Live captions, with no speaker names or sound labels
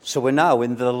So we're now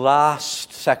in the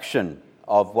last section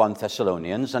of 1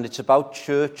 Thessalonians, and it's about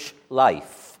church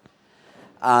life.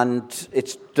 And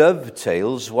it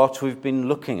dovetails what we've been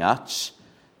looking at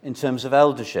in terms of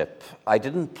eldership. I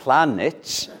didn't plan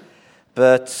it,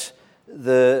 but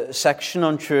the section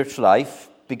on church life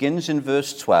begins in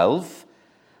verse 12,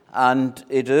 and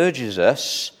it urges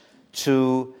us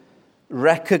to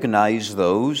recognize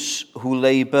those who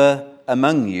labor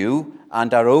among you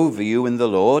and are over you in the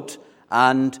Lord,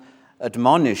 and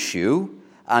admonish you,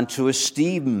 and to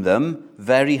esteem them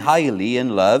very highly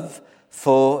in love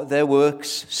for their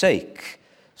work's sake.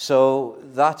 So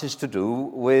that is to do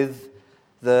with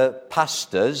the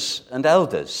pastors and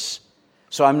elders.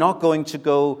 So I'm not going to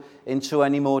go into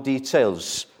any more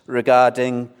details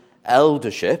regarding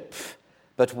eldership,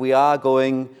 but we are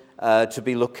going to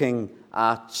be looking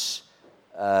at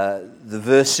the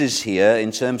verses here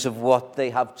in terms of what they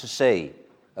have to say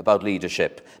about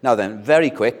leadership. Now then, very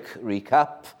quick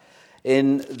recap.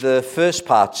 In the first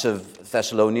parts of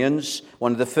Thessalonians,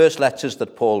 one of the first letters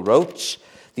that Paul wrote,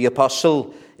 the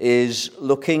apostle is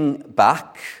looking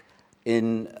back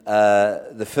in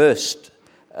the first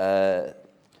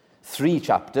 3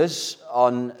 chapters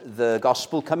on the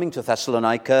gospel coming to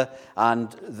Thessalonica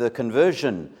and the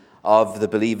conversion of the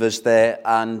believers there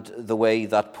and the way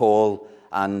that Paul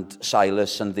and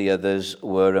Silas and the others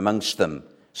were amongst them.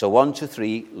 So 1 to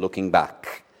 3, looking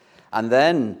back. And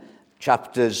then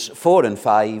chapters 4 and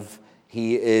 5,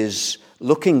 he is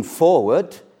looking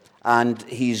forward, and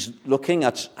he's looking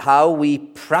at how we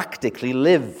practically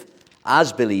live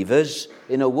as believers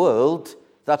in a world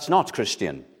that's not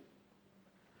Christian.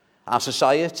 Our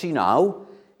society now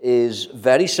is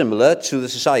very similar to the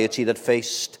society that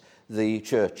faced the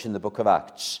church in the book of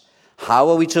Acts. How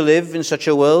are we to live in such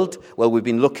a world? Well, we've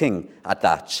been looking at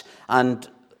that. And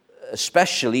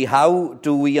especially, how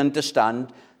do we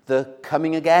understand the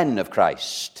coming again of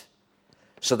Christ?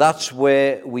 So that's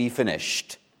where we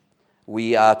finished.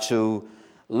 We are to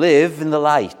live in the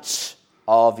light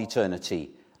of eternity,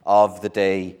 of the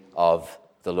day of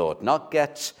the Lord. Not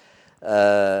get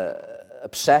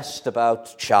obsessed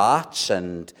about charts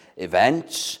and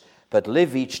events, but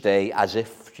live each day as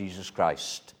if Jesus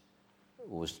Christ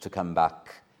was to come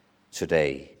back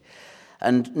today.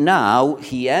 And now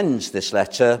he ends this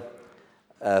letter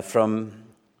from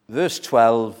verse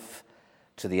 12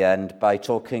 to the end by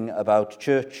talking about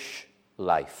church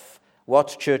life.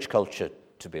 What church culture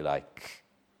to be like?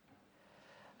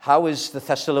 How is the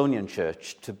Thessalonian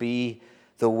church to be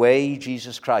the way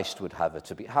Jesus Christ would have it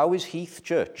to be? How is Heath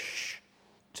Church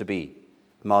to be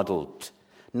modelled?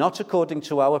 Not according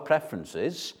to our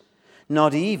preferences,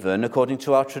 not even according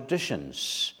to our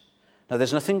traditions. Now,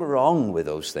 there's nothing wrong with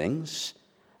those things.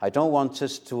 I don't want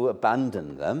us to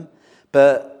abandon them.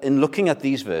 But in looking at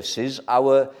these verses,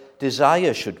 our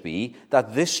desire should be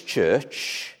that this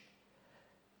church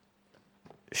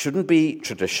shouldn't be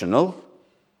traditional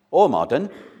or modern,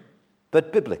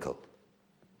 but biblical.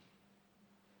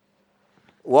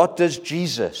 What does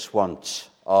Jesus want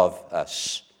of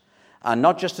us? And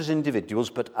not just as individuals,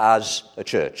 but as a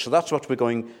church. So that's what we're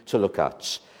going to look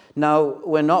at. Now,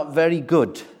 we're not very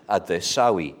good at this,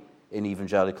 are we, in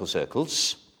evangelical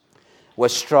circles? We're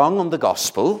strong on the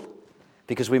gospel,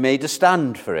 because we made a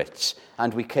stand for it,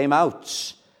 and we came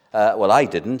out, well, I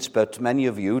didn't, but many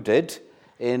of you did,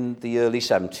 in the early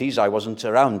 70s. I wasn't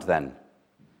around then.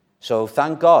 So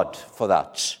thank God for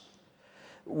that.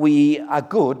 We are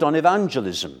good on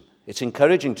evangelism. It's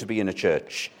encouraging to be in a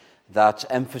church that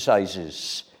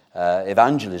emphasizes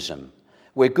evangelism.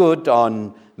 We're good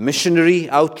on missionary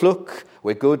outlook.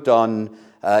 We're good on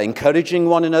encouraging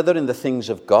one another in the things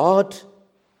of God.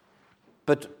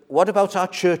 But what about our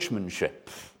churchmanship?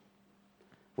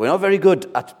 We're not very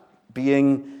good at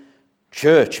being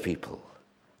church people.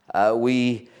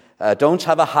 We don't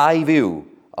have a high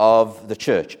view of the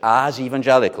church as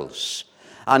evangelicals.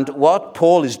 And what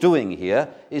Paul is doing here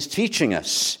is teaching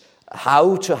us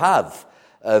how to have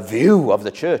a view of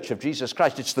the church of Jesus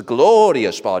Christ. It's the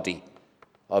glorious body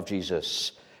of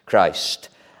Jesus Christ.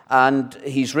 And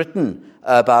he's written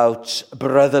about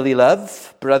brotherly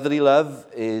love. Brotherly love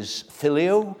is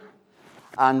phileo.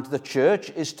 And the church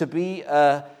is to be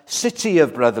a city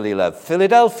of brotherly love,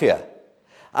 Philadelphia.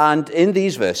 And in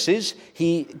these verses,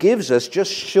 he gives us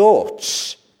just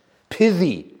short,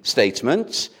 pithy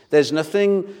statements. There's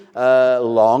nothing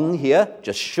long here,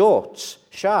 just short,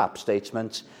 sharp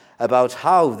statements about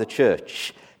how the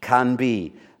church can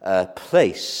be a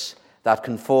place that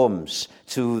conforms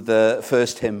to the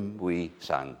first hymn we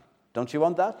sang. Don't you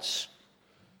want that?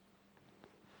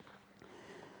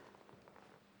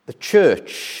 The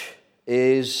church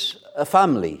is a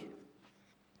family.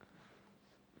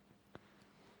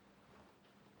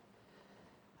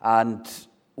 And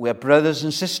we're brothers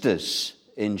and sisters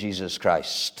in Jesus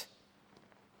Christ.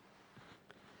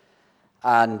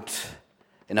 And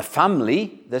in a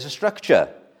family, there's a structure.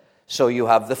 So you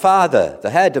have the father, the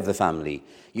head of the family.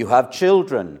 You have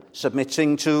children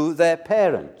submitting to their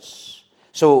parents.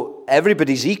 So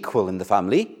everybody's equal in the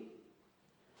family,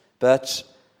 but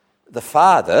the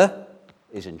father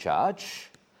is in charge,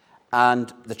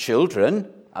 and the children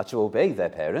are to obey their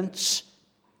parents.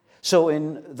 So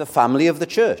in the family of the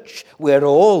church, we're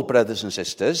all brothers and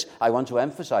sisters. I want to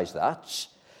emphasize that.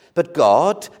 But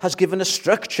God has given a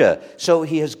structure. So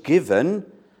he has given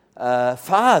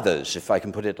fathers, if I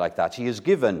can put it like that. He has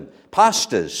given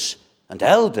pastors and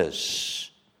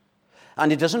elders.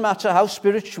 And it doesn't matter how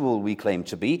spiritual we claim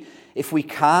to be. If we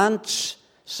can't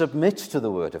submit to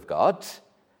the word of God,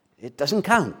 it doesn't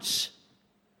count.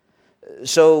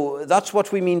 So that's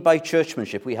what we mean by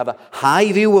churchmanship. We have a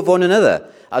high view of one another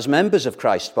as members of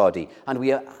Christ's body, and we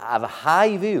have a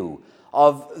high view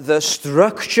of the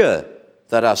structure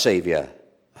that our Saviour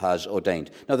has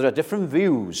ordained. Now, there are different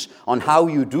views on how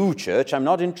you do church. I'm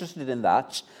not interested in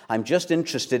that. I'm just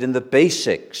interested in the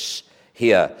basics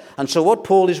here. And so what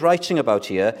Paul is writing about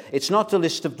here, it's not a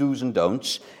list of do's and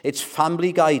don'ts. It's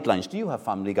family guidelines. Do you have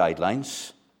family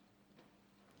guidelines?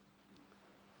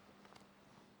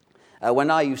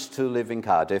 When I used to live in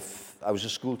Cardiff, I was a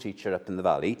school teacher up in the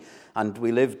valley, and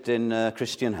we lived in a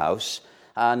Christian house,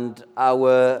 and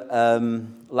our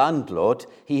landlord,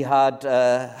 he had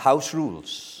house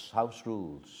rules.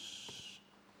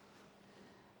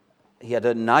 He had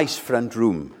a nice front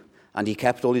room, and he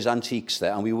kept all his antiques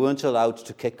there, and we weren't allowed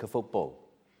to kick a football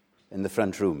in the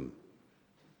front room.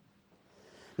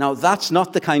 Now, that's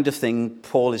not the kind of thing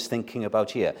Paul is thinking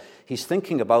about here. He's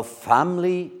thinking about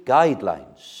family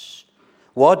guidelines.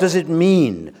 What does it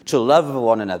mean to love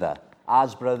one another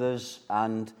as brothers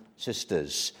and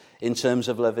sisters in terms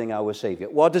of loving our Saviour?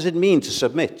 What does it mean to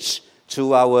submit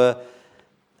to our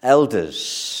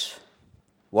elders?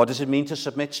 What does it mean to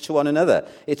submit to one another?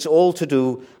 It's all to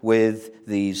do with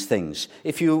these things.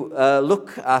 If you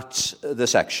look at the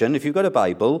section, if you've got a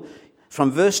Bible, from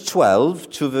verse 12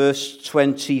 to verse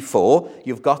 24,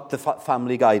 you've got the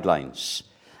family guidelines.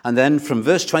 And then from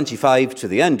verse 25 to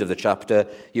the end of the chapter,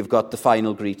 you've got the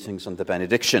final greetings and the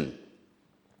benediction.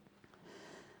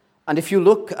 And if you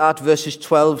look at verses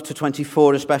 12 to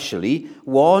 24 especially,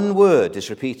 one word is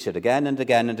repeated again and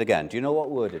again and again. Do you know what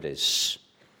word it is?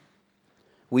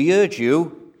 We urge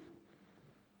you,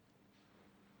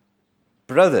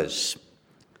 brothers.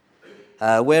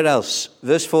 Where else?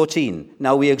 Verse 14.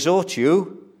 Now we exhort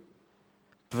you,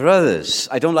 brothers.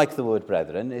 I don't like the word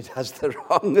brethren. It has the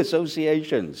wrong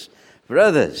associations.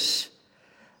 Brothers.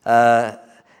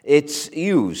 It's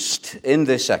used in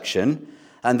this section.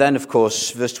 And then, of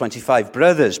course, verse 25,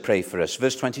 brothers, pray for us.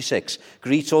 Verse 26,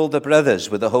 greet all the brothers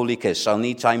with a holy kiss. I'll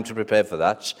need time to prepare for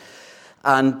that.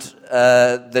 And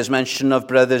there's mention of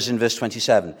brothers in verse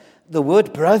 27. The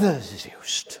word brothers is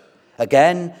used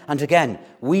again and again.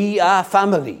 We are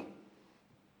family.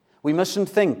 We mustn't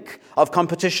think of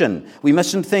competition. We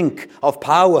mustn't think of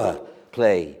power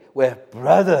play. We're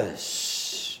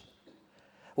brothers.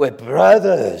 We're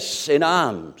brothers in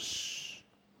arms.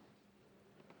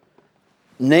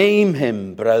 Name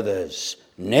him, brothers.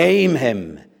 Name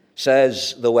him,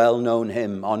 says the well-known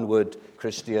hymn, Onward,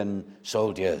 Christian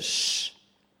Soldiers.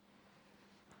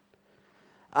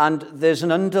 And there's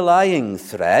an underlying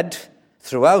thread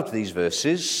throughout these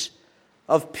verses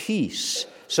of peace.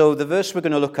 So the verse we're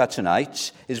going to look at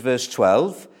tonight is verse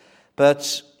 12,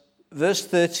 but verse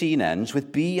 13 ends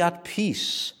with, be at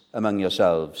peace among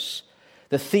yourselves.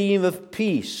 The theme of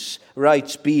peace,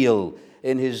 writes Beale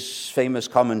in his famous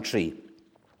commentary,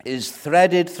 is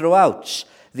threaded throughout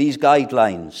these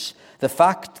guidelines. The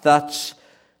fact that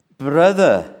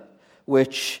brother,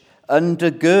 which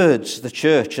undergirds the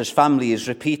church as family, is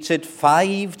repeated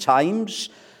 5 times,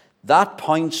 that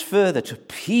points further to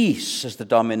peace as the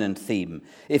dominant theme.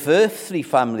 If earthly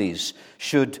families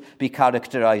should be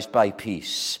characterized by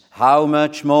peace, how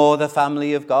much more the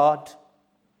family of God?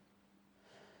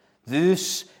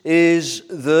 This is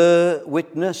the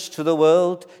witness to the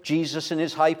world. Jesus in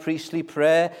his high priestly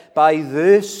prayer, by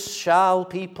this shall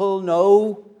people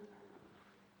know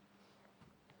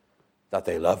that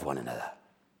they love one another.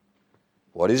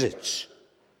 What is it?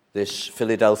 This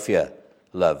Philadelphia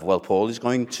love. Well, Paul is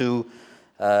going to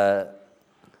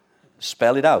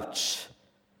spell it out.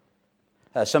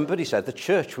 Somebody said the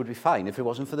church would be fine if it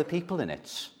wasn't for the people in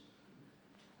it.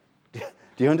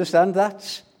 Do you understand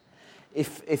that?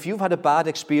 If you've had a bad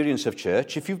experience of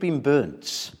church, if you've been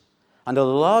burnt, and a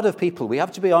lot of people, we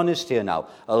have to be honest here now,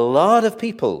 a lot of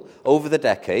people over the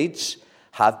decades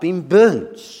have been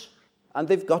burnt, and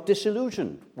they've got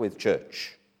disillusioned with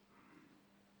church.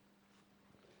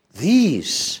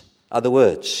 These are the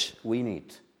words we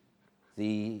need.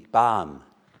 The balm.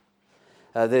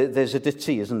 There's a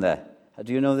ditty, isn't there?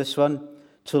 Do you know this one?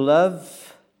 To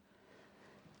live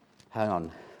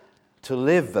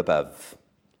above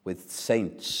with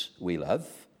saints we love,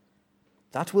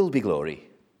 that will be glory.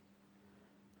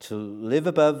 To live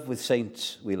above with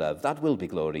saints we love, that will be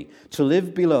glory. To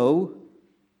live below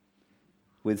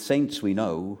with saints we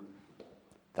know,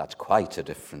 that's quite a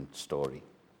different story.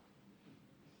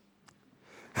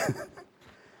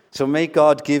 So may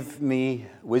God give me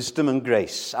wisdom and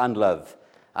grace and love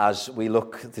as we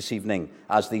look this evening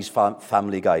as these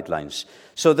family guidelines.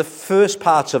 So the first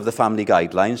part of the family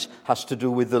guidelines has to do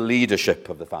with the leadership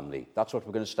of the family. That's what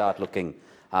we're going to start looking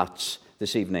at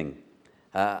this evening.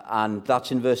 And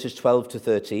that's in verses 12 to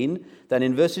 13. Then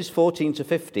in verses 14 to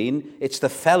 15, it's the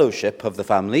fellowship of the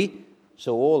family,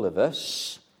 so all of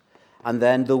us. And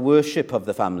then the worship of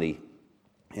the family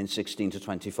in 16 to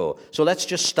 24. So let's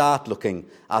just start looking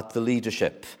at the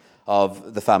leadership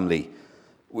of the family.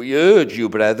 We urge you,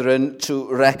 brethren, to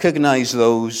recognize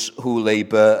those who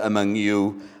labor among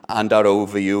you and are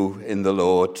over you in the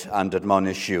Lord and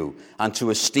admonish you, and to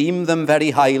esteem them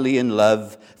very highly in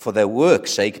love, for their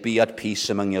work's sake be at peace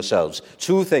among yourselves.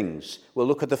 Two things. We'll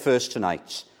look at the first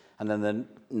tonight, and then the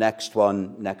next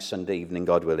one next Sunday evening,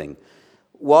 God willing.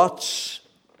 What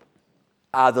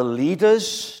are the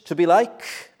leaders to be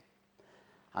like?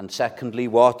 And secondly,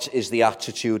 what is the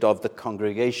attitude of the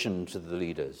congregation to the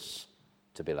leaders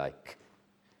to be like?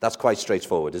 That's quite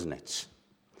straightforward, isn't it?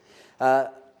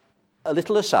 A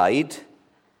little aside,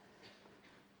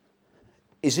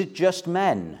 is it just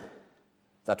men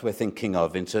that we're thinking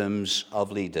of in terms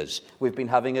of leaders? We've been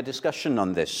having a discussion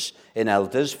on this in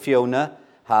Elders. Fiona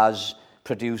has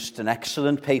produced an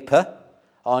excellent paper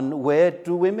on where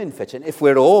do women fit in. If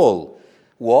we're all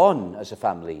one as a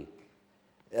family,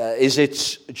 is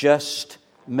it just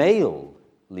male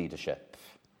leadership?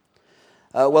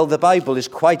 Well, the Bible is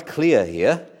quite clear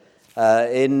here.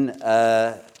 In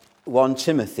 1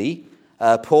 Timothy,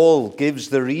 Paul gives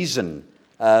the reason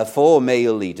for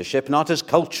male leadership, not as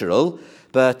cultural,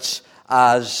 but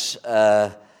as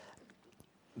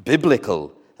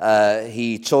biblical.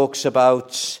 He talks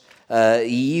about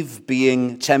Eve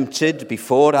being tempted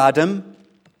before Adam,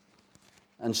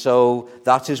 and so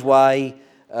that is why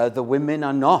the women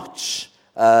are not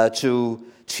to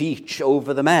teach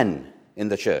over the men in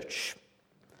the church.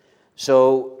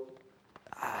 So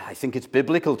I think it's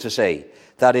biblical to say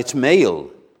that it's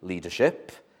male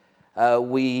leadership.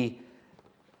 We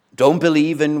don't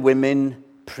believe in women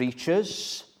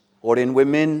preachers or in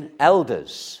women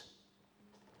elders.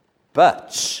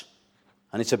 But,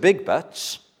 and it's a big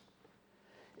but,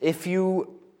 if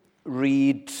you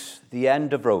read the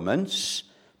end of Romans,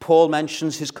 Paul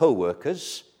mentions his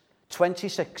co-workers.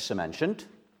 26 are mentioned,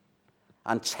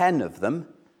 and 10 of them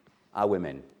are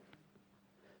women.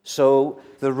 So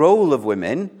the role of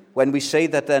women, when we say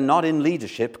that they're not in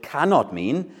leadership, cannot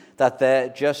mean that they're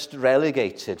just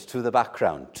relegated to the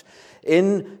background.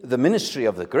 In the ministry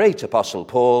of the great Apostle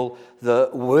Paul, the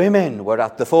women were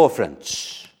at the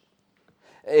forefront.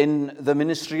 In the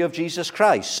ministry of Jesus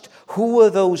Christ, who were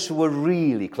those who were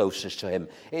really closest to him?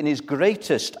 In his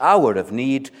greatest hour of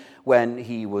need, when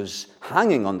he was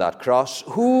hanging on that cross,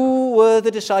 who were the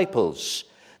disciples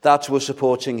that were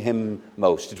supporting him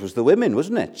most? It was the women,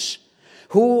 wasn't it?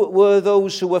 Who were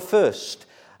those who were first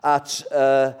at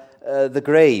the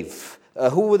grave?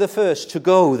 Who were the first to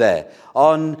go there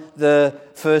on the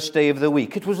first day of the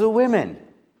week? It was the women.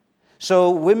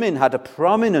 So women had a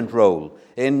prominent role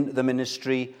in the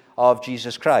ministry of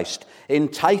Jesus Christ. In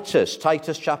Titus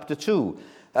chapter 2,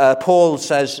 Paul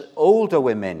says, older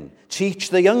women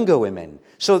teach the younger women.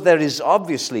 So there is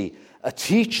obviously a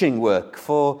teaching work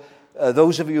for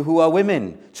those of you who are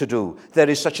women to do. There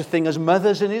is such a thing as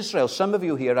mothers in Israel. Some of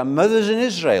you here are mothers in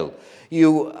Israel.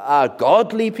 You are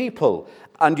godly people,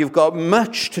 and you've got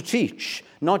much to teach,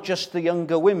 not just the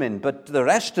younger women, but the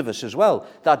rest of us as well.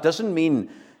 That doesn't mean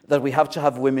that we have to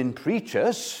have women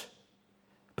preachers,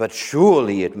 but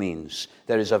surely it means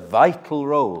there is a vital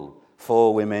role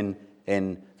for women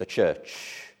in the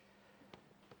church.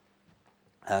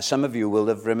 Some of you will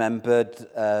have remembered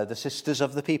the Sisters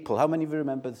of the People. How many of you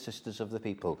remember the Sisters of the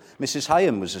People? Mrs.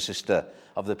 Hyam was a Sister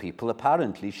of the People.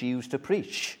 Apparently, she used to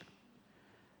preach.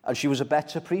 And she was a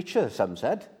better preacher, some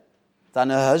said, than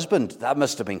her husband. That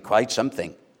must have been quite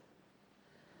something.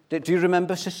 Do you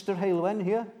remember Sister Hailwen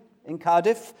here in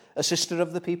Cardiff, a Sister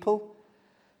of the People?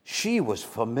 She was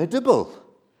formidable.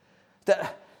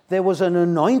 There was an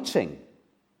anointing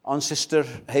on Sister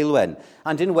Heilwen.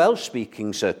 And in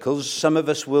Welsh-speaking circles, some of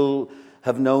us will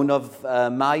have known of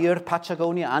Mair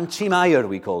Patagonia, Auntie Mair,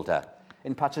 we called her,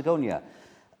 in Patagonia.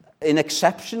 In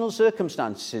exceptional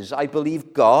circumstances, I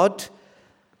believe God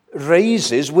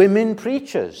raises women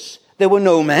preachers. There were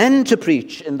no men to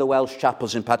preach in the Welsh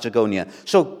chapels in Patagonia.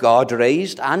 So God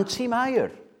raised Auntie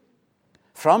Mair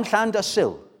from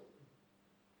Llandasil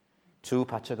to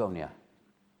Patagonia.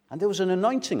 And there was an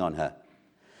anointing on her.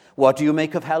 What do you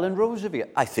make of Helen Roseveare?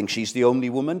 I think she's the only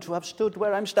woman to have stood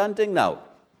where I'm standing now.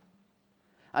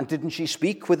 And didn't she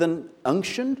speak with an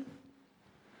unction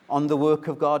on the work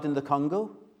of God in the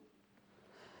Congo?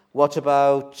 What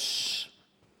about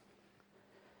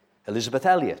Elizabeth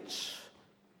Elliot?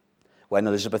 When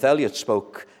Elizabeth Elliot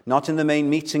spoke, not in the main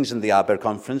meetings in the Aber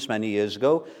Conference many years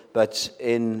ago, but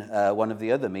in one of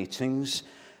the other meetings,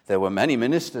 there were many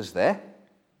ministers there.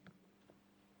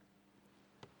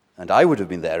 And I would have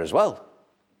been there as well.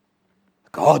 A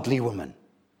godly woman.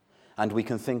 And we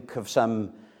can think of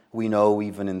some we know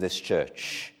even in this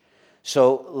church.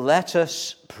 So let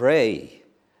us pray,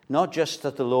 not just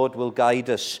that the Lord will guide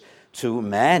us to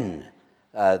men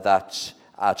that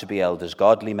are to be elders,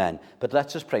 godly men, but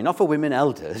let us pray, not for women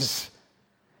elders,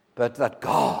 but that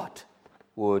God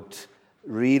would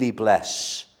really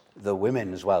bless the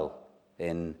women as well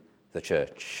in the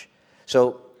church.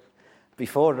 So,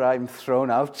 before I'm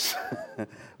thrown out,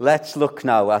 let's look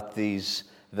now at these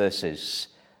verses.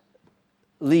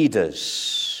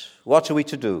 Leaders, what are we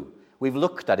to do? We've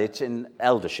looked at it in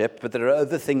eldership, but there are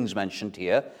other things mentioned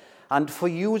here. And for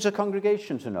you as a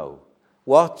congregation to know,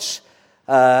 what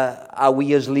are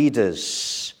we as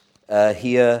leaders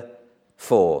here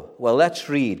for? Well, let's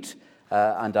read,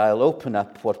 and I'll open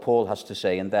up what Paul has to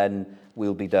say, and then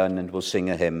we'll be done and we'll sing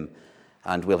a hymn,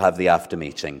 and we'll have the after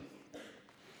meeting.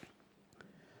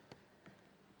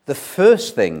 The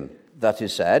first thing that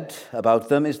is said about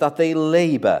them is that they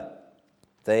labor.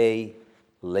 They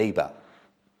labor.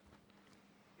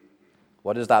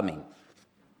 What does that mean?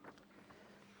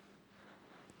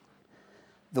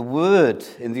 The word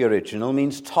in the original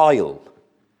means toil.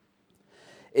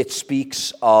 It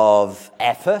speaks of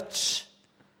effort,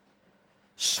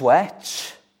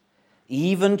 sweat,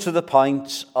 even to the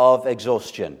point of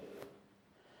exhaustion.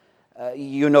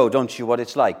 You know, don't you, what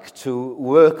it's like to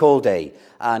work all day,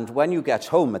 and when you get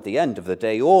home at the end of the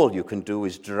day, all you can do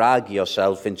is drag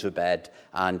yourself into bed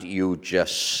and you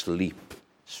just sleep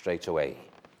straight away.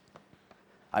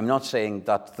 I'm not saying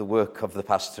that the work of the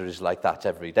pastor is like that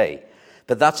every day,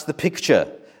 but that's the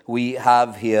picture we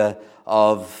have here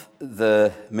of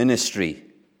the ministry.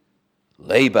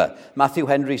 Labor. Matthew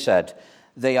Henry said,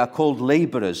 they are called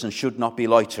laborers and should not be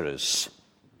loiterers.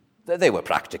 They were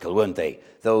practical, weren't they?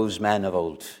 Those men of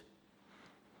old.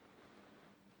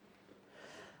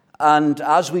 And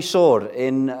as we saw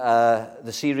in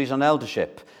the series on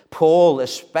eldership, Paul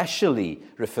especially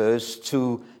refers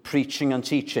to preaching and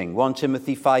teaching. 1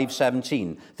 Timothy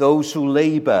 5:17, those who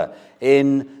labor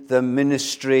in the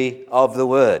ministry of the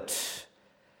word.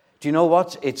 Do you know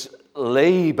what? It's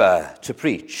labor to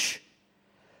preach.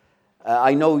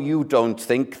 I know you don't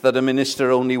think that a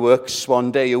minister only works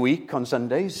one day a week on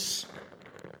Sundays.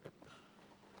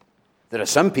 There are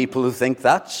some people who think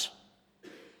that.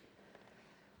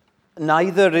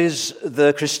 Neither is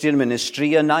the Christian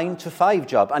ministry a 9-to-5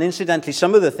 job. And incidentally,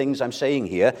 some of the things I'm saying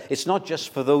here, it's not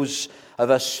just for those of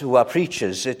us who are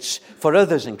preachers, it's for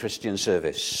others in Christian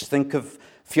service. Think of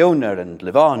Fiona and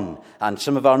Livon and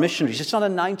some of our missionaries. It's not a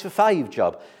 9-to-5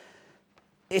 job.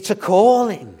 It's a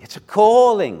calling. It's a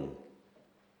calling.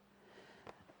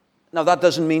 Now, that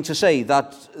doesn't mean to say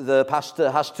that the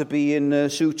pastor has to be in a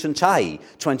suit and tie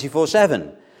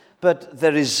 24/7. But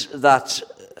there is that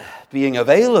being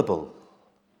available.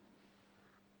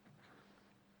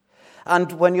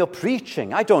 And when you're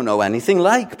preaching, I don't know anything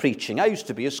like preaching. I used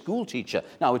to be a school teacher.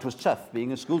 Now, it was tough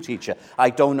being a school teacher. I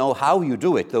don't know how you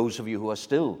do it, those of you who are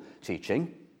still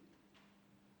teaching.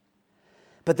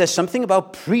 But there's something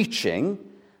about preaching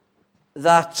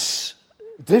that's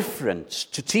different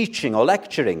to teaching or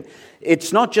lecturing.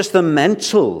 It's not just the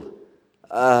mental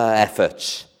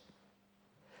effort,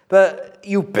 but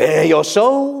you bare your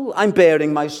soul. I'm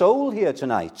bearing my soul here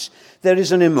tonight. There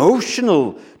is an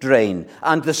emotional drain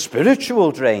and the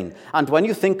spiritual drain. And when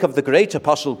you think of the great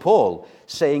Apostle Paul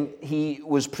saying he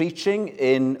was preaching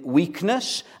in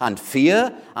weakness and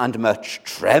fear and much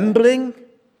trembling,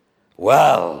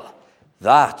 well,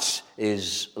 that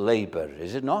is labor,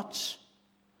 is it not?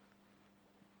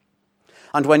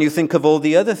 And when you think of all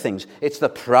the other things, it's the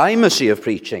primacy of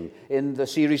preaching. In the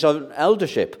series on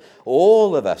eldership,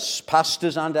 all of us,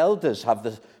 pastors and elders, have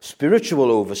the spiritual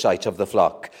oversight of the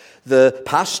flock. The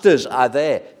pastors are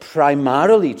there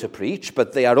primarily to preach,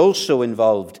 but they are also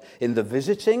involved in the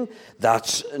visiting.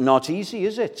 That's not easy,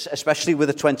 is it? Especially with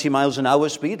the 20 miles an hour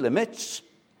speed limits.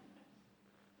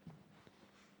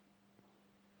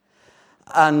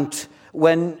 And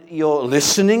when you're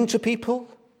listening to people,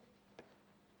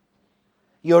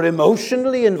 you're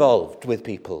emotionally involved with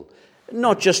people.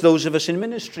 Not just those of us in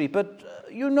ministry, but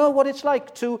you know what it's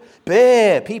like to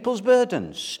bear people's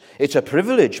burdens. It's a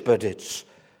privilege, but it's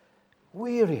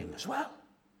wearying as well.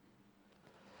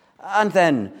 And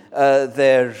then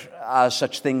there are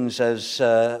such things as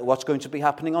what's going to be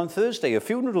happening on Thursday, a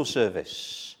funeral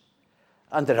service.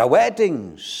 And there are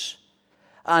weddings.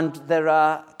 And there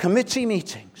are committee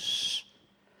meetings.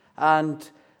 And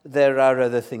there are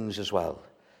other things as well.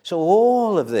 So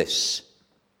all of this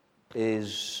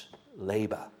is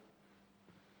labor.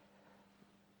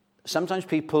 Sometimes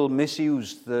people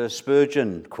misuse the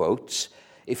Spurgeon quotes.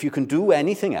 If you can do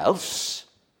anything else,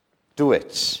 do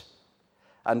it.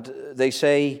 And they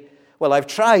say, well, I've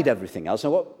tried everything else.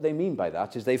 And what they mean by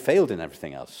that is they failed in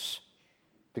everything else.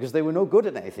 Because they were no good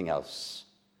at anything else.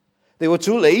 They were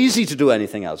too lazy to do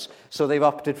anything else. So they've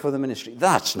opted for the ministry.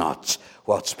 That's not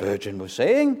what Spurgeon was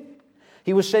saying.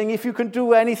 He was saying, if you can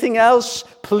do anything else,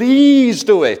 please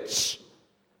do it.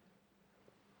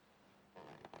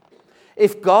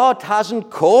 If God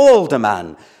hasn't called a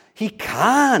man, he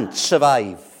can't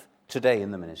survive today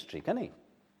in the ministry, can he?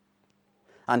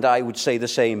 And I would say the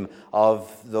same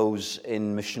of those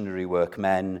in missionary work,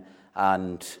 men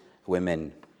and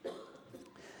women.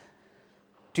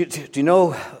 Do you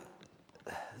know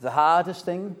the hardest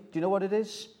thing? Do you know what it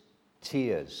is?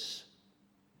 Tears.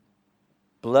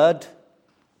 Blood,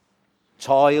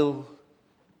 toil,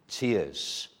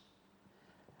 tears.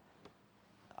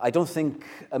 I don't think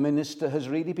a minister has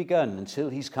really begun until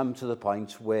he's come to the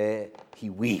point where he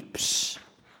weeps.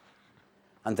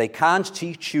 And they can't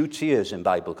teach you tears in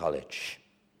Bible college.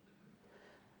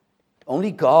 Only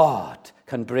God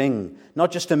can bring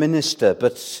not just a minister,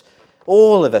 but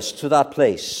all of us to that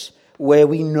place where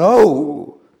we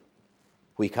know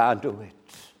we can't do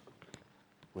it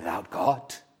without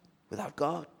God. Without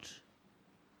God.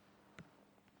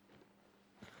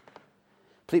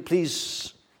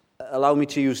 Please allow me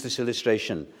to use this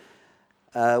illustration.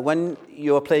 When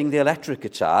you're playing the electric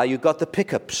guitar, you've got the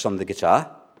pickups on the guitar,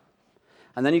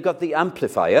 and then you've got the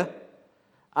amplifier,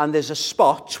 and there's a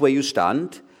spot where you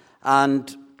stand,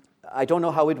 and I don't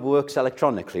know how it works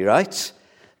electronically, right?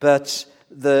 But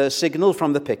the signal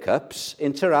from the pickups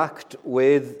interact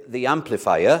with the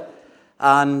amplifier,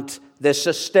 and they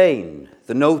sustain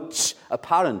the notes.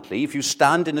 Apparently, if you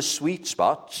stand in a sweet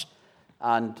spot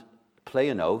and play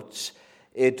a note,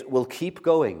 it will keep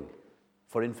going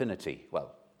for infinity.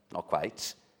 Well, not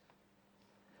quite.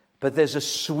 But there's a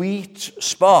sweet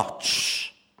spot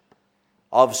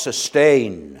of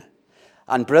sustain.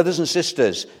 And brothers and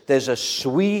sisters, there's a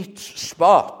sweet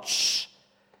spot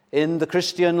in the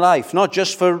Christian life, not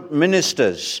just for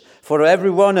ministers, for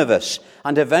every one of us.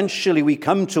 And eventually we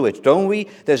come to it, don't we?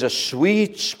 There's a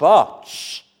sweet spot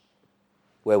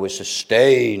where we're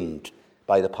sustained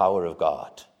by the power of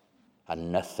God.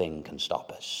 And nothing can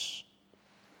stop us.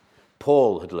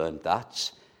 Paul had learned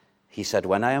that. He said,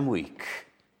 when I am weak,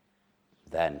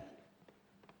 then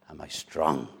am I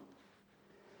strong.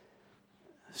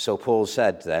 So Paul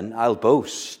said then, I'll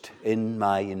boast in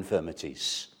my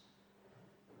infirmities.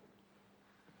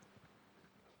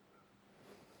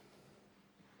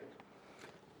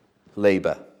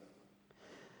 Labor.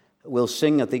 We'll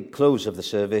sing at the close of the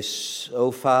service,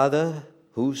 O Father,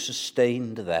 who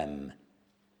sustained them.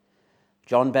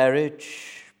 John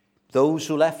Berridge, those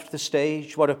who left the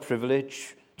stage, what a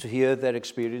privilege to hear their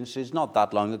experiences. Not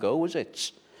that long ago, was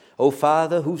it? O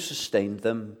Father, who sustained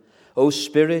them. O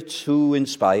Spirit, who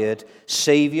inspired.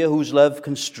 Saviour, whose love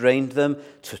constrained them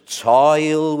to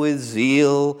toil with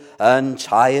zeal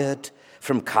untired.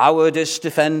 From cowardice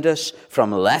defend us,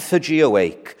 from lethargy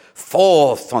awake.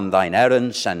 Forth on thine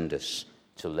errand send us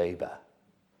to labour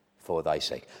for thy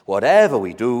sake. Whatever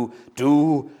we do,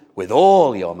 do with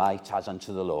all your might as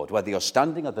unto the Lord. Whether you're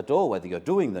standing at the door, whether you're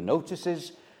doing the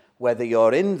notices, whether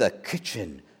you're in the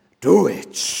kitchen, do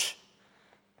it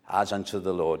as unto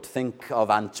the Lord. Think of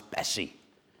Aunt Bessie.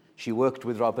 She worked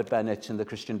with Robert Bennett in the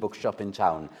Christian bookshop in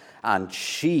town, and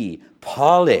she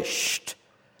polished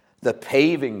the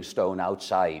paving stone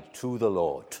outside to the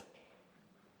Lord.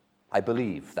 I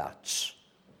believe that.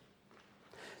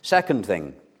 Second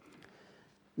thing,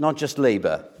 not just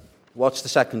labor. What's the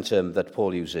second term that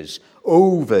Paul uses?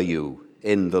 Over you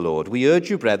in the Lord. We urge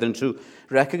you, brethren, to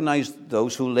recognize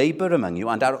those who labor among you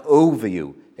and are over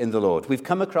you in the Lord. We've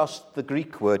come across the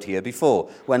Greek word here before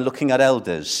when looking at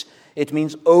elders. It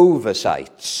means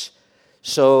oversight.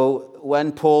 So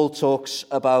when Paul talks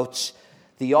about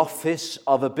the office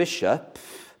of a bishop,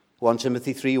 1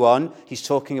 Timothy 3:1, he's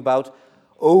talking about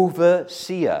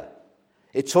overseer.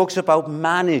 It talks about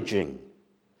managing.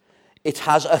 It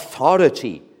has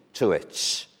authority to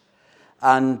it.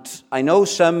 And I know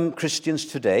some Christians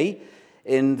today,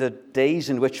 in the days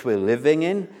in which we're living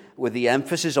in, with the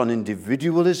emphasis on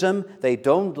individualism, they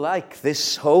don't like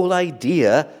this whole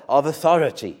idea of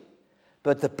authority.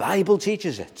 But the Bible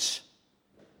teaches it.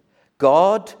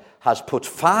 God has put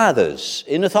fathers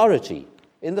in authority,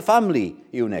 in the family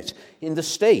unit, in the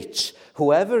state.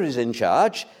 Whoever is in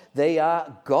charge, they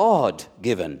are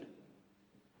God-given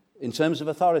in terms of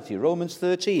authority. Romans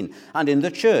 13. And in the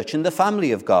church, in the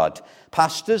family of God,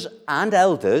 pastors and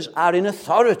elders are in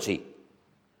authority.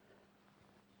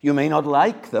 You may not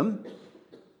like them,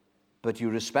 but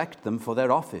you respect them for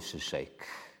their office's sake.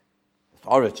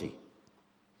 Authority.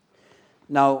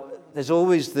 Now, there's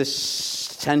always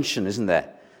this tension, isn't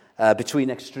there, between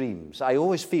extremes. I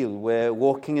always feel we're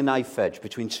walking a knife edge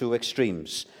between two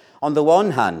extremes. On the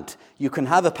one hand, you can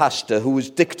have a pastor who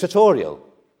is dictatorial.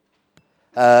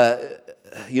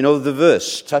 You know the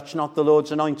verse, touch not the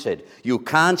Lord's anointed. You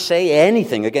can't say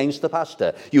anything against the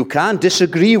pastor. You can't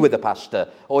disagree with the pastor,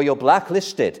 or you're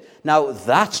blacklisted. Now,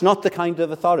 that's not the kind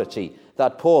of authority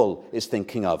that Paul is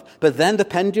thinking of. But then the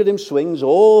pendulum swings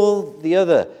all the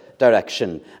other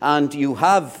direction, and you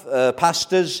have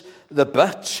pastors the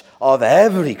butt of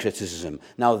every criticism.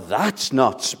 Now, that's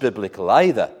not biblical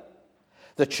either.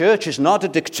 The church is not a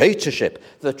dictatorship.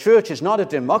 The church is not a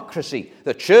democracy.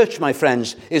 The church, my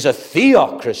friends, is a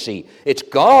theocracy. It's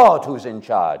God who's in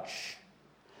charge.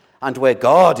 And where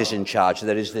God is in charge,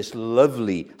 there is this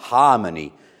lovely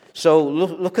harmony. So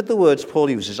look at the words Paul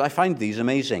uses. I find these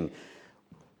amazing.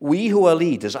 We who are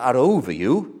leaders are over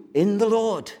you in the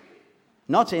Lord,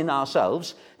 not in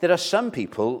ourselves. There are some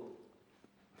people,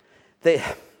 they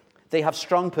have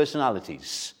strong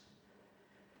personalities.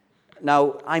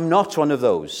 Now, I'm not one of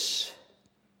those.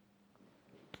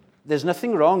 There's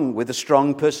nothing wrong with a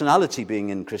strong personality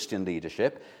being in Christian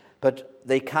leadership, but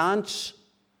they can't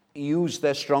use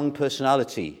their strong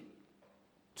personality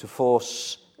to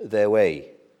force their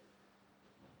way.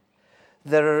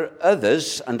 There are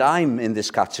others, and I'm in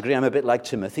this category. I'm a bit like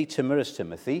Timothy, timorous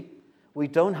Timothy. We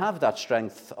don't have that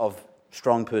strength of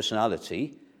strong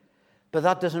personality, but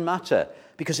that doesn't matter,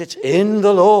 because it's in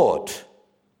the Lord,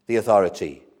 the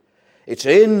authority. It's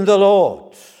in the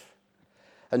Lord.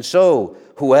 And so,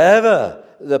 whoever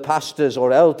the pastors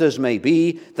or elders may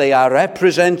be, they are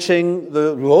representing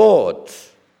the Lord.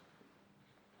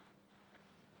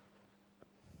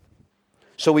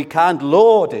 So we can't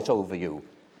lord it over you.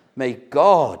 May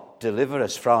God deliver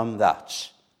us from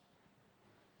that.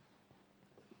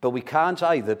 But we can't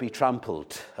either be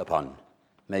trampled upon.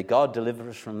 May God deliver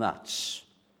us from that.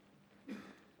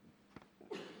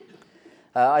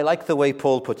 I like the way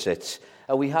Paul puts it.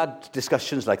 We had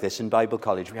discussions like this in Bible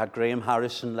college. We had Graham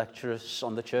Harrison lecture us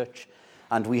on the church,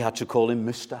 and we had to call him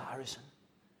Mr. Harrison.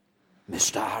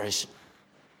 Mr. Harrison.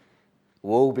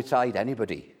 Woe betide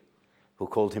anybody who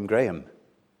called him Graham.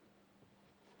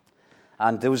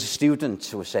 And there was a student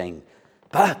who was saying,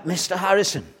 but Mr.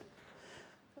 Harrison,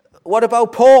 what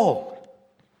about Paul?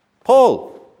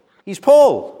 Paul, he's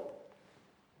Paul.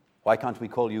 Why can't we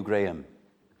call you Graham?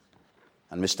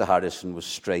 And Mr. Harrison was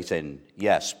straight in.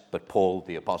 Yes, but Paul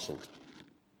the apostle.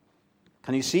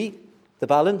 Can you see the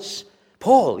balance?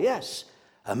 Paul, yes,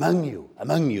 among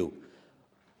you.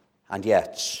 And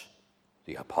yet,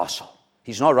 the apostle.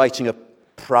 He's not writing a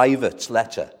private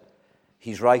letter.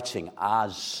 He's writing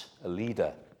as a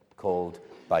leader called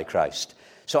by Christ.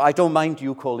 So I don't mind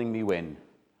you calling me Wyn.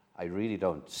 I really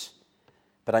don't.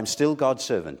 But I'm still God's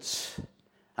servant.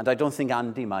 And I don't think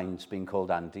Andy minds being called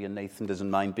Andy, and Nathan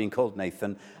doesn't mind being called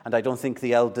Nathan, and I don't think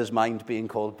the elders mind being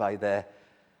called by their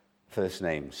first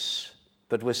names.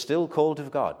 But we're still called of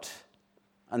God,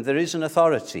 and there is an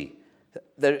authority.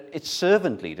 It's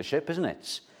servant leadership, isn't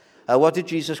it? What did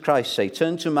Jesus Christ say?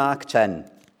 Turn to Mark 10.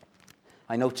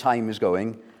 I know time is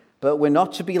going, but we're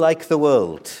not to be like the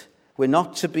world. We're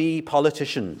not to be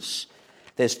politicians.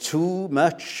 There's too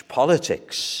much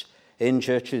politics in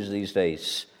churches these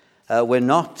days. We're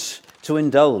not to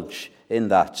indulge in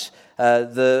that.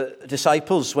 The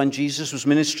disciples, when Jesus was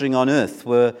ministering on earth,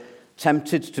 were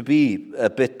tempted to be a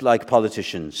bit like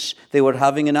politicians. They were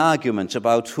having an argument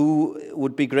about who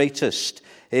would be greatest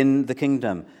in the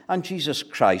kingdom. And Jesus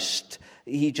Christ,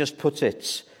 he just put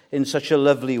it in such a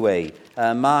lovely way.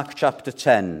 Mark chapter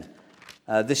 10.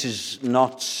 This is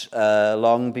not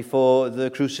long before the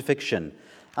crucifixion.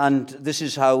 And this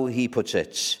is how he puts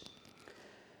it.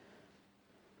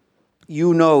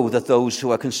 You know that those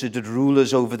who are considered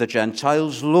rulers over the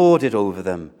Gentiles lord it over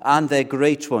them, and their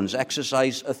great ones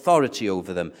exercise authority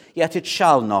over them. Yet it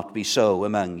shall not be so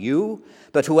among you.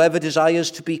 But whoever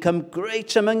desires to become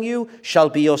great among you shall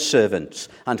be your servant,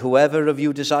 and whoever of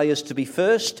you desires to be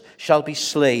first shall be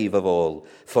slave of all.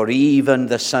 For even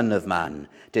the Son of Man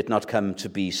did not come to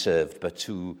be served, but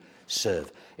to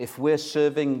serve. If we're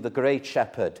serving the great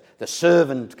shepherd, the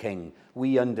servant king,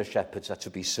 we under shepherds are to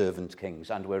be servant kings,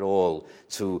 and we're all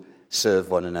to serve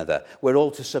one another. We're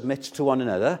all to submit to one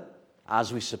another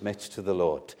as we submit to the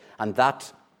Lord. And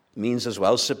that means as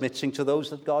well submitting to those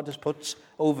that God has put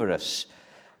over us.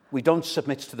 We don't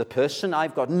submit to the person.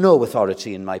 I've got no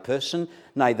authority in my person.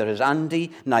 Neither has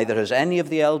Andy, neither has any of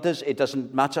the elders. It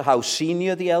doesn't matter how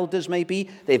senior the elders may be.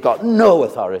 They've got no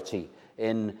authority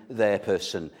in their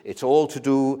person. It's all to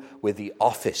do with the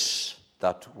office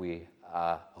that we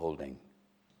are holding.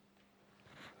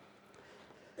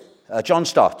 John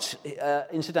Stott,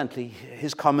 incidentally,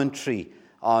 his commentary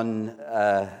on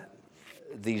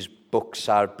these books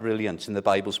are brilliant in The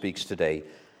Bible Speaks Today.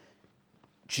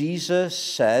 Jesus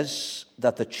says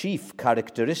that the chief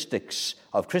characteristics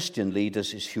of Christian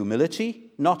leaders is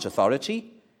humility, not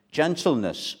authority,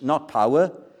 gentleness, not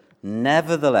power.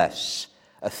 Nevertheless,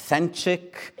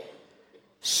 authentic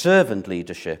servant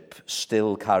leadership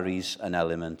still carries an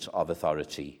element of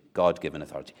authority, God-given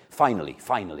authority.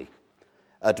 Finally,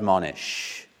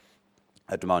 admonish.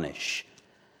 Admonish.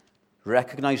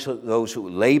 Recognize those who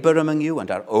labor among you and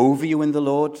are over you in the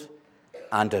Lord,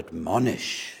 and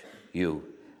admonish you.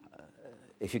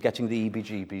 If you're getting the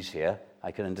EBGBs here,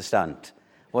 I can understand.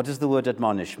 What does the word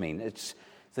admonish mean? It's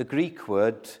the Greek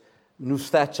word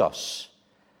nouthetos.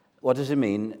 What does it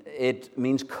mean? It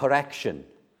means correction.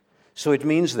 So it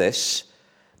means this: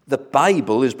 the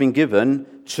Bible has been given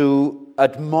to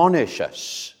admonish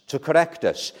us, to correct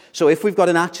us. So if we've got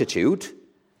an attitude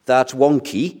that's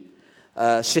wonky,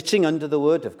 sitting under the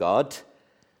Word of God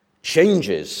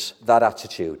changes that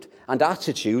attitude. And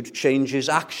attitude changes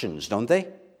actions, don't they?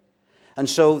 And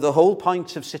so the whole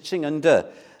point of sitting under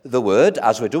the Word,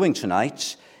 as we're doing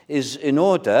tonight, is in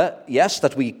order, yes,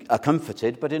 that we are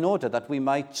comforted, but in order that we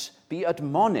might be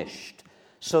admonished,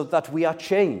 so that we are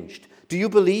changed. Do you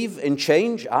believe in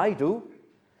change? I do.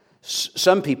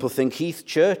 Some people think Heath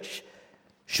Church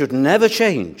should never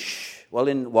change. Well,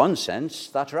 in one sense,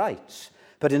 that's right.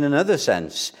 But in another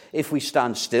sense, if we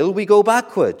stand still, we go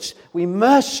backwards. We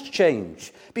must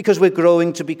change because we're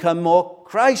growing to become more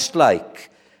Christ-like.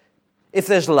 If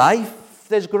there's life,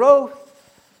 there's growth.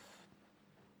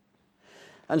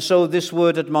 And so this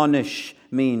word admonish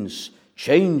means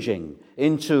changing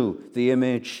into the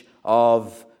image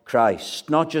of Christ.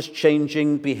 Not just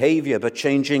changing behavior, but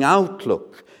changing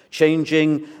outlook,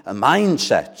 changing a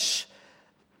mindset.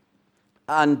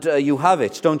 And you have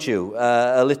it, don't you,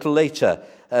 a little later,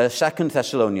 2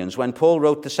 Thessalonians. When Paul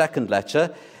wrote the second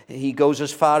letter, he goes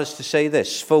as far as to say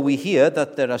this: "For we hear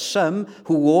that there are some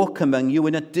who walk among you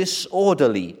in a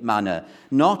disorderly manner,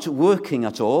 not working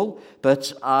at all,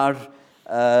 but are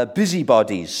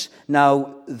busybodies.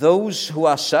 Now, those who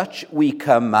are such we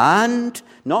command,"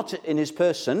 not in his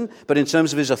person, but in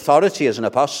terms of his authority as an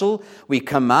apostle, "we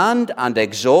command and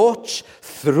exhort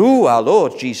through our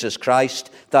Lord Jesus Christ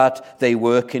that they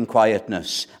work in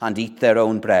quietness and eat their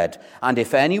own bread. And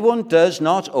if anyone does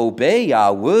not obey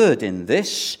our word in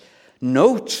this,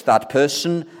 note that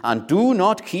person and do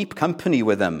not keep company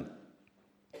with them."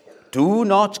 Do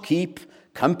not keep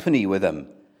company with them.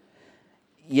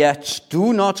 "Yet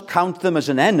do not count them as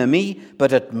an enemy,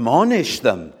 but admonish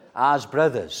them as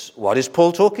brothers." What is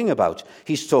Paul talking about?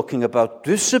 He's talking about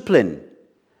discipline.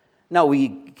 Now, we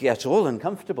get all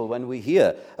uncomfortable when we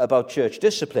hear about church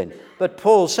discipline. But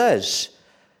Paul says,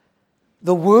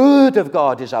 the Word of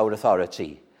God is our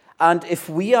authority. And if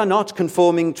we are not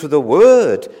conforming to the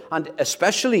Word, and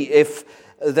especially if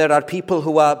there are people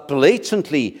who are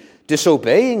blatantly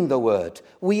disobeying the Word,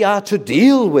 we are to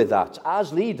deal with that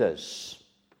as leaders.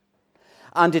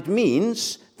 And it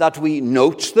means that we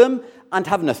note them and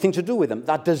have nothing to do with them.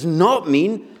 That does not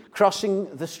mean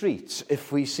crossing the streets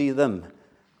if we see them.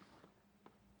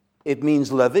 It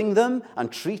means loving them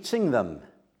and treating them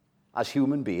as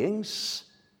human beings.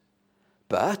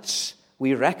 But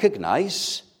we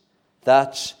recognize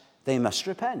that they must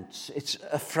repent. It's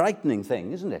a frightening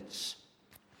thing, isn't it?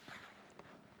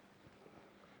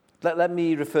 Let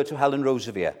me refer to Helen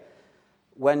Roseveare.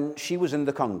 When she was in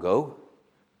the Congo,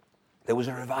 there was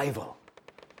a revival.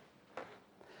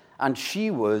 and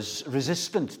she was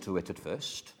resistant to it at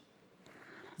first.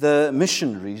 The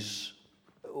missionaries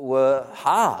were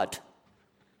hard.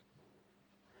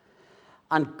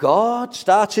 And God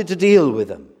started to deal with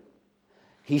them.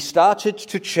 He started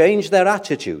to change their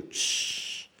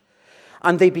attitudes.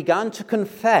 And they began to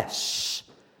confess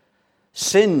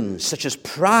sins such as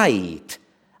pride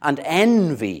and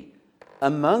envy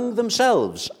among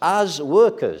themselves as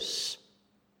workers.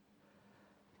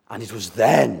 And it was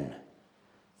then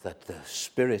that the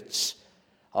spirits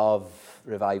of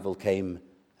revival came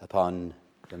upon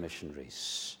the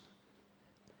missionaries.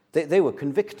 They were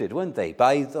convicted, weren't they,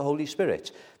 by the Holy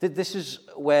Spirit. This is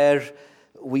where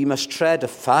we must tread a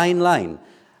fine line.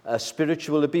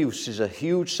 Spiritual abuse is a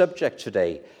huge subject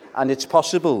today, and it's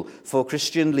possible for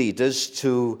Christian leaders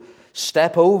to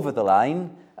step over the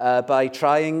line by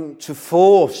trying to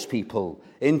force people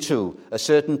into a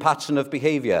certain pattern of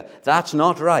behavior. That's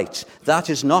not right. That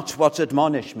is not what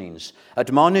admonish means.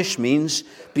 Admonish means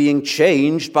being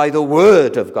changed by the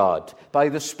Word of God, by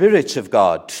the Spirit of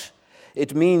God.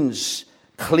 It means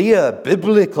clear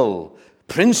biblical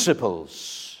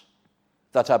principles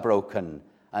that are broken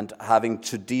and having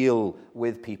to deal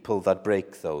with people that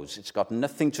break those. It's got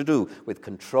nothing to do with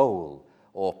control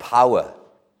or power.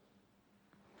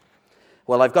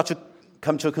 Well, I've got to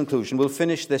come to a conclusion. We'll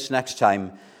finish this next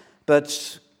time.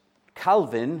 But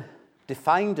Calvin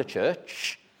defined a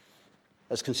church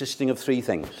as consisting of three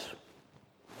things.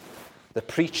 The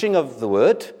preaching of the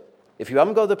word. If you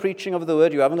haven't got the preaching of the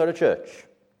word, you haven't got a church.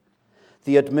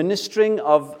 The administering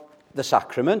of the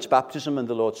sacrament, baptism and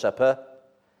the Lord's Supper,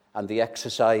 and the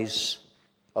exercise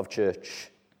of church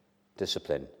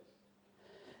discipline.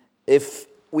 If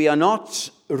we are not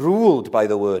ruled by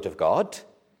the word of God,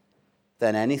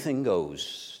 then anything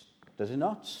goes, does it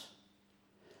not?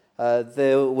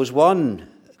 There was one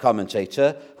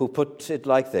commentator who put it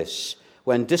like this: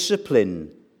 when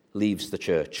discipline leaves the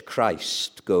church,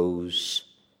 Christ goes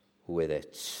with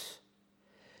it.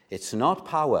 It's not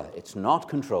power, it's not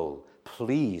control.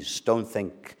 Please don't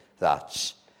think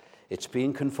that. It's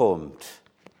being conformed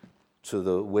to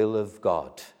the will of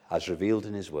God as revealed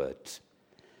in his word.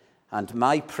 And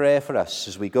my prayer for us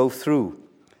as we go through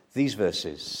these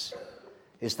verses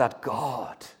is that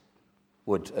God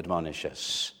would admonish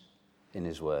us in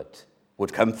his word,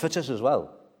 would comfort us as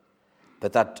well,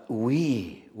 but that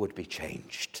we would be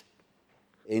changed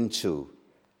into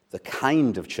the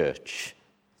kind of church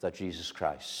that Jesus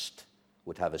Christ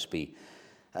would have us be.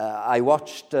 I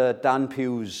watched Dan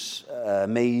Pugh's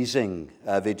amazing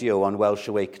video on Welsh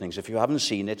Awakenings. If you haven't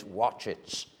seen it, watch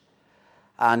it.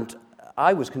 And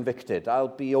I was convicted. I'll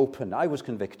be open. I was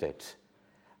convicted.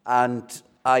 And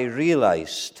I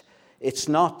realized it's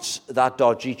not that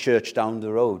dodgy church down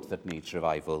the road that needs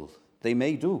revival. They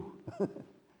may do.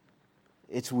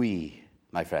 It's we,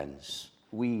 my friends.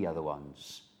 We are the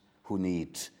ones who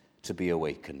need to be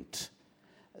awakened.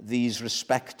 These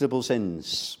respectable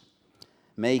sins,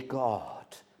 may God,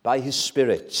 by his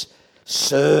Spirit,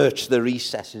 search the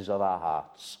recesses of our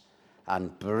hearts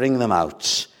and bring them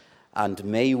out. And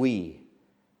may we,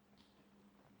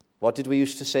 what did we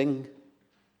used to sing?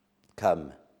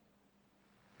 Come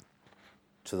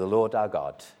to the Lord our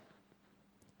God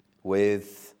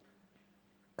with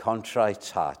contrite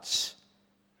hearts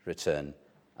return.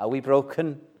 Are we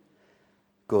broken?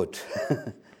 Good.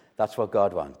 That's what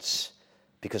God wants.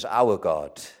 Because our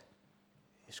God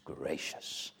is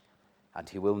gracious, and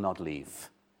he will not leave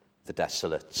the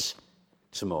desolate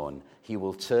to mourn. He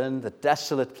will turn the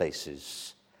desolate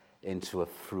places into a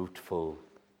fruitful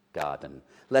garden.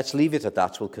 Let's leave it at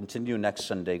that. We'll continue next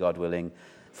Sunday, God willing,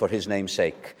 for his name's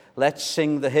sake. Let's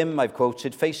sing the hymn I've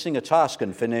quoted, Facing a Task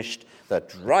Unfinished, that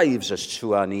drives us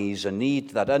to our knees, a need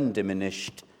that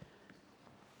undiminished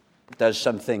does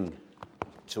something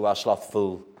to our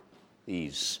slothful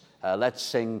ease. Let's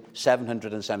sing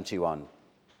 771.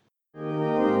 We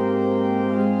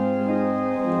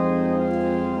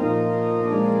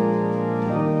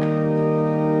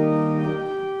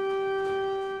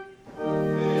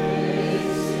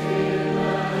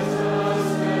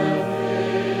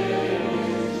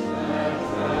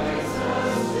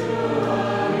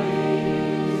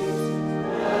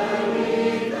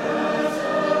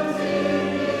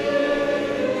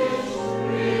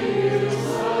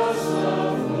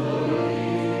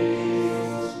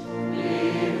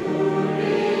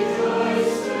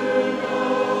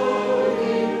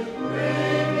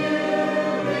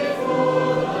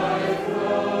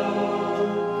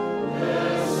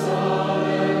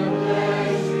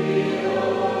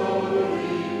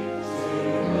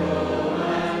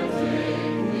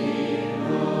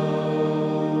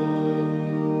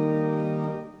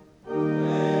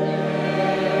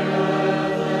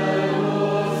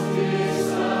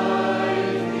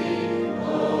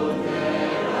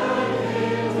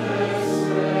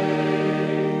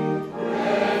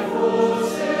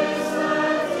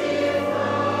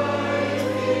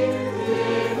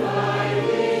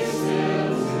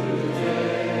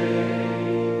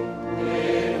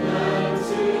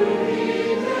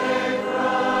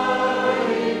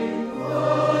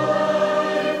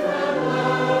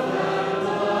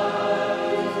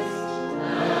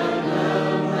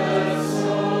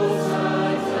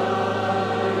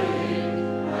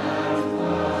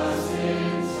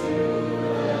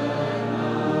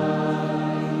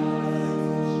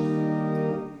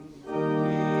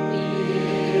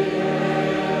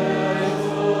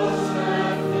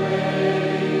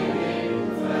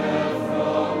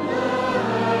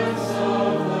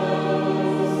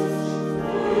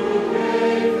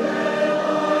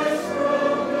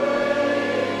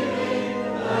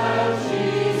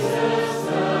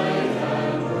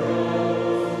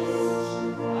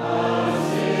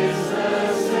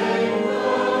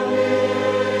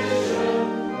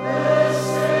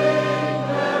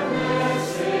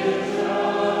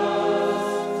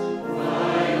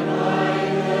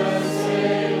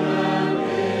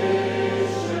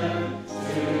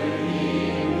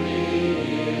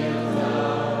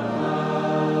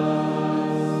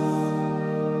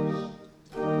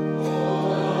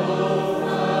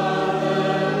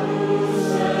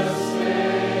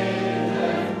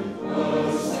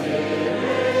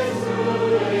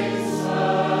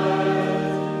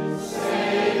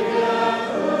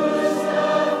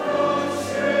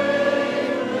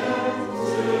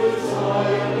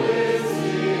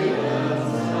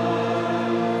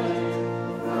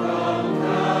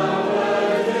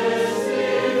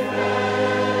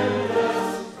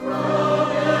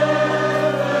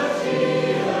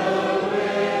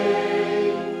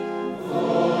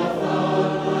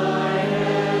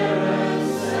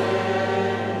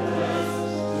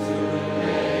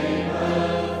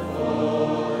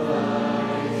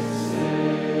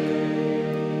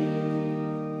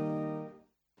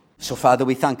So, Father,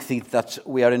 we thank Thee that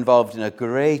we are involved in a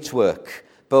great work,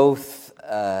 both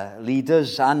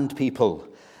leaders and people.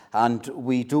 And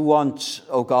we do want,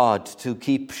 O God, to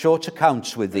keep short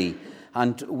accounts with Thee.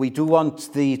 And we do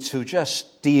want Thee to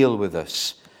just deal with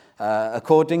us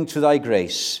according to Thy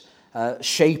grace.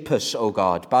 Shape us, O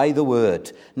God, by the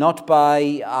Word, not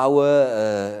by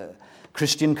our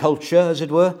Christian culture, as it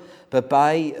were, but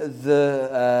by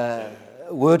the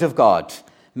Word of God.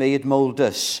 May it mould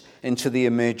us into the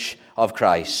image of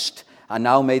Christ. And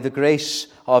now may the grace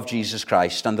of Jesus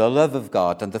Christ and the love of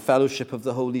God and the fellowship of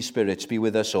the Holy Spirit be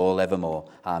with us all evermore.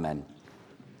 Amen.